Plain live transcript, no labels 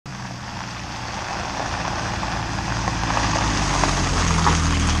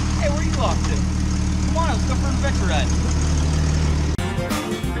adventure ride.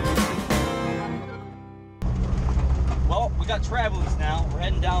 Well, we got travelers now. We're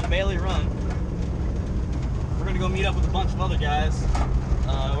heading down Bailey Run. We're gonna go meet up with a bunch of other guys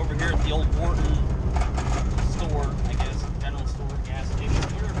over here at the old Morton store, I guess, general store, gas station,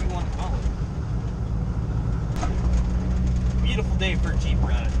 whatever you want to call it. Beautiful day for a Jeep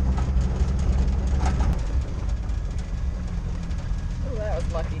ride. Oh, that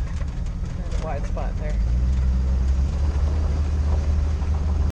was lucky. There's a wide spot there.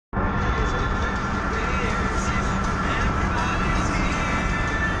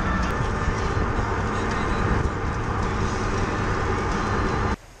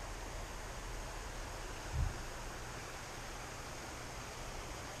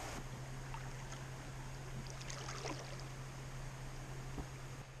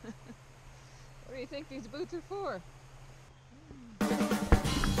 What do you think these boots are for?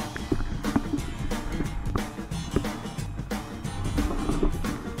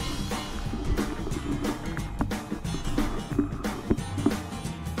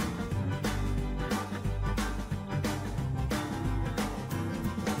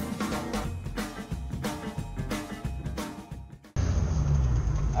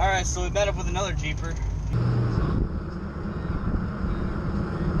 Alright, so we met up with another Jeeper.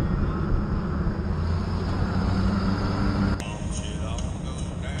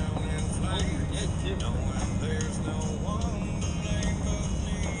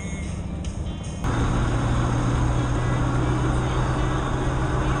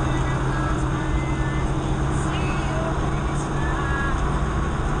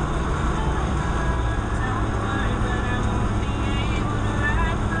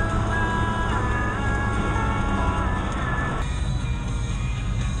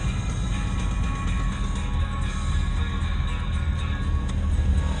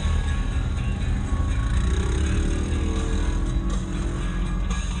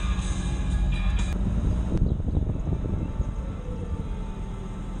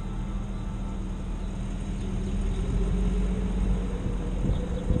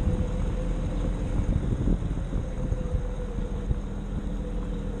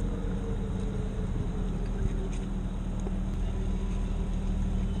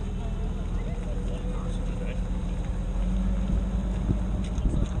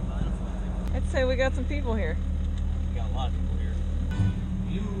 I'd say we got some people here. We got a lot of people here.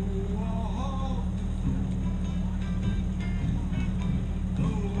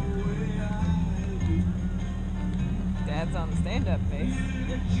 Dad's on the stand-up base.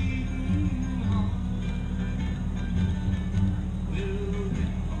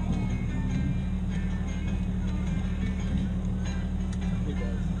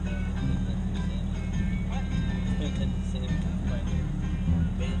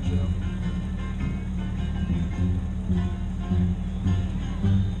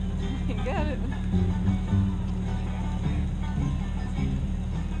 You got it.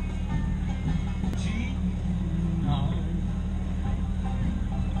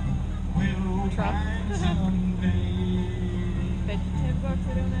 Trump. Bet you $10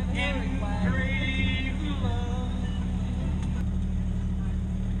 I don't have a herring flag.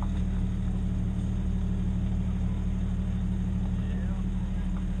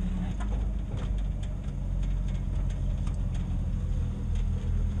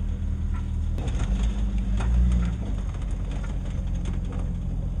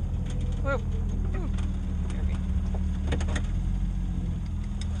 Whoa. Ooh. Derby.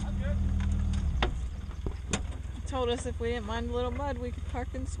 Told us if we didn't mind a little mud, we could park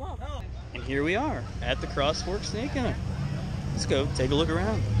in the swamp. And here we are at the Cross Fork Snake Hunt. Let's go take a look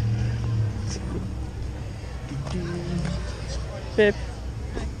around. Pip.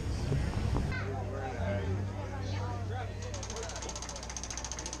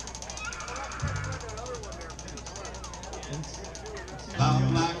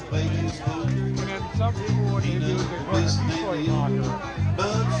 Some people would use it for a toy locker.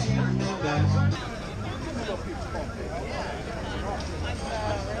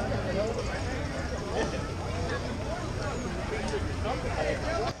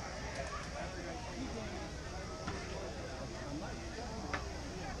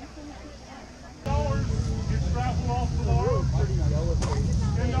 Gets raffled off the wall. $10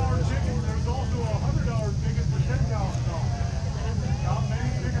 ticket. There's also a $100 ticket for $10,000. Not many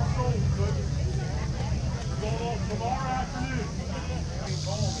tickets sold, but we're going off tomorrow afternoon. He's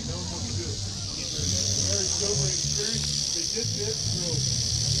home. He knows what to do. Very sobering experience. They did this, so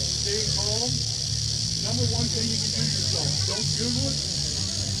stay calm. Number one thing you can do yourself. Don't Google it.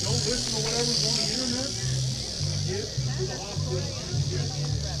 Don't listen to whatever's on the internet. Get to the hospital.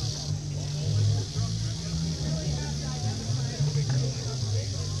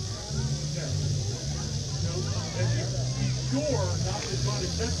 they try to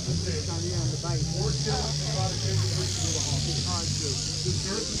catch the snake. Or kill it and try to take it with the hawk. The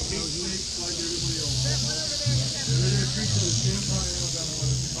sharks and king snakes like everybody else. They're going to treat you the same kind of animal that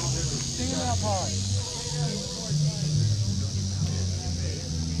was top ever. Sting them out high.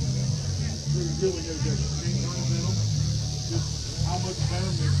 There's really no difference. Same kind of venom. Just how much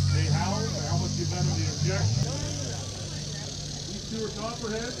venom they house or how much venom they inject. These two are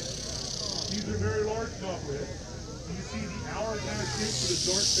copperhead. These are very large copperhead. You see the hourglass shape with a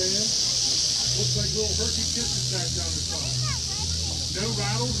dark band? Looks like little herky kisses back down the side. No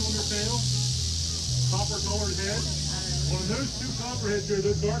rattles on their tail. Copper colored head. On those two copperheads there,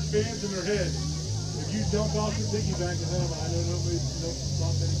 those dark bands in their head. If you dump out your piggy bank in them, I know not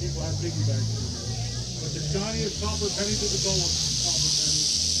many people have piggy banks anymore. But the shiniest copper pennies are the dullest copper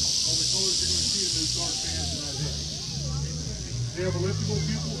pennies are the colors you're going to see in those dark bands in that head. They have elliptical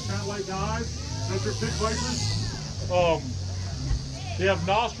pupils, kind of like eyes. Those are pit vipers. They have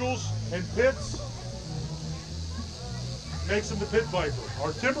nostrils and pits. Makes them the pit viper.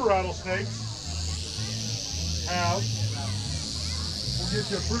 Our timber rattlesnakes have, we'll get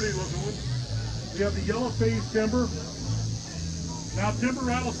you a pretty looking one. We have the yellow phase timber. Now timber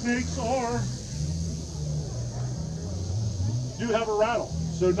rattlesnakes do have a rattle.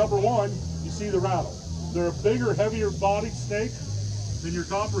 So number one, you see the rattle. They're a bigger, heavier bodied snake than your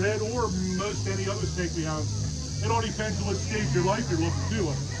copperhead or most any other snake we have. It all depends on what stage of your life you're looking to.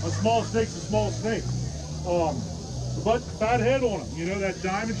 A small snake's a small snake. But fat head on them. You know, that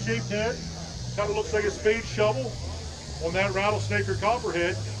diamond shaped head kind of looks like a spade shovel. On that rattlesnake or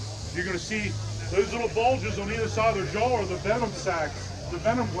copperhead, you're going to see those little bulges on either side of their jaw are the venom sacs, the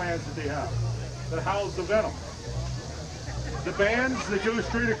venom glands that they have that house the venom. The bands that go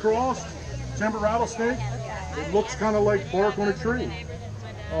straight across, timber rattlesnake, it looks kind of like bark on a tree.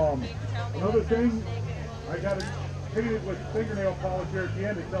 Another thing, I got to paint it with fingernail polish here at the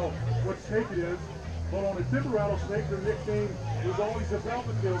end to tell what snake it is. But on a timber rattlesnake, their nickname was always the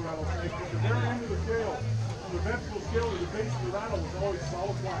velvet tail rattlesnake. At the very end of the tail, from the ventral scale to the base of the rattle was always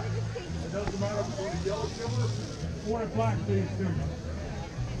solid black. It doesn't matter if it's on the yellow timber or a black phase timber.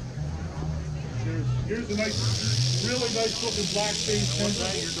 Here's a nice, really nice looking black phase timber.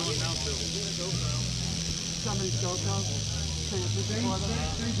 You're doing now too. Somebody's GoPro. Same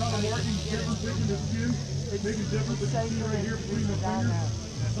kind of marking, different picking the skin, making different, but you see right here between the fingers,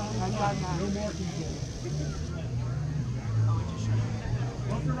 solid black, no markings on it.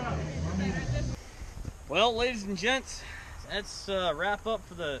 What's the rattle? Well, ladies and gents, that's wrap up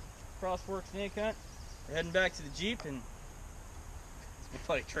for the crossfork snake hunt. We're heading back to the Jeep and we'll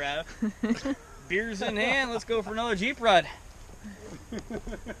play Trav. Beers in hand, let's go for another Jeep ride.